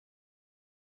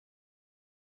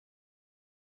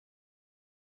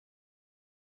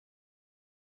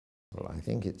Well, I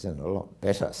think it's in a lot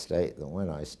better state than when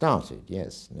I started,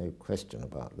 yes, no question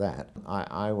about that.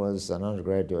 I was an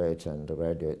undergraduate and a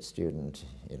graduate student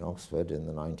in Oxford in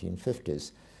the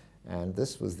 1950s, and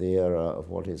this was the era of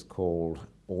what is called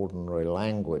ordinary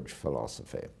language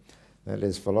philosophy. That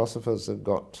is, philosophers had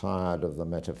got tired of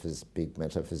the big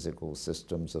metaphysical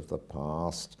systems of the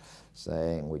past,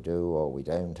 saying we do or we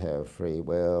don't have free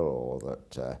will, or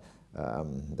that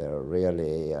there are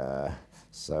really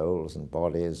souls and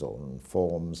bodies or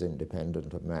forms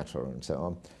independent of matter and so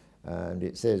on. And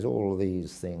it says all of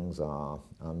these things are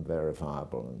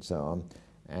unverifiable and so on.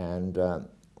 And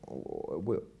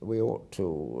we ought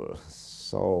to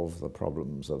solve the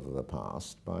problems of the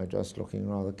past by just looking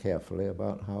rather carefully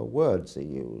about how words are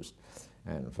used.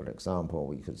 And for example,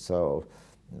 we could solve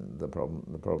the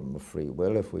problem of free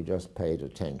will if we just paid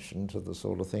attention to the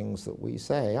sort of things that we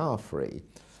say are free.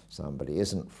 Somebody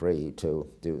isn't free to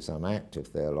do some act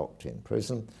if they're locked in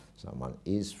prison. Someone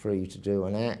is free to do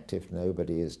an act if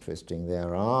nobody is twisting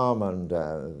their arm and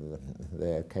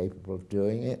they're capable of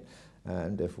doing it.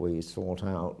 And if we sort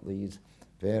out these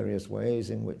various ways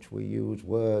in which we use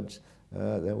words,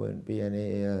 there won't be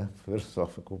any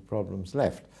philosophical problems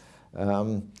left.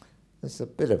 It's a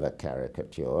bit of a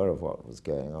caricature of what was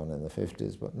going on in the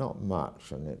 50s, but not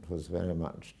much, and it was very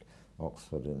much,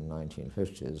 Oxford in the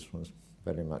 1950s was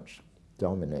very much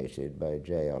dominated by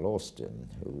J.L. Austin,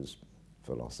 whose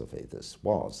philosophy this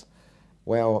was.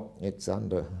 Well, it's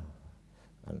undergone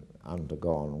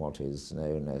what is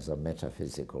known as a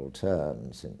metaphysical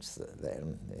turn since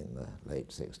then, in the late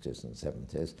 60s and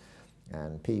 70s,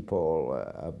 and people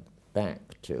are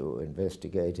back to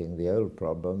investigating the old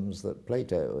problems that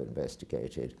Plato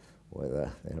investigated,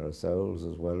 whether there are souls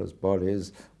as well as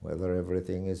bodies, whether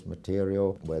everything is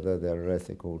material, whether there are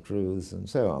ethical truths, and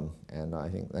so on. And I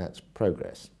think that's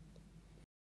progress.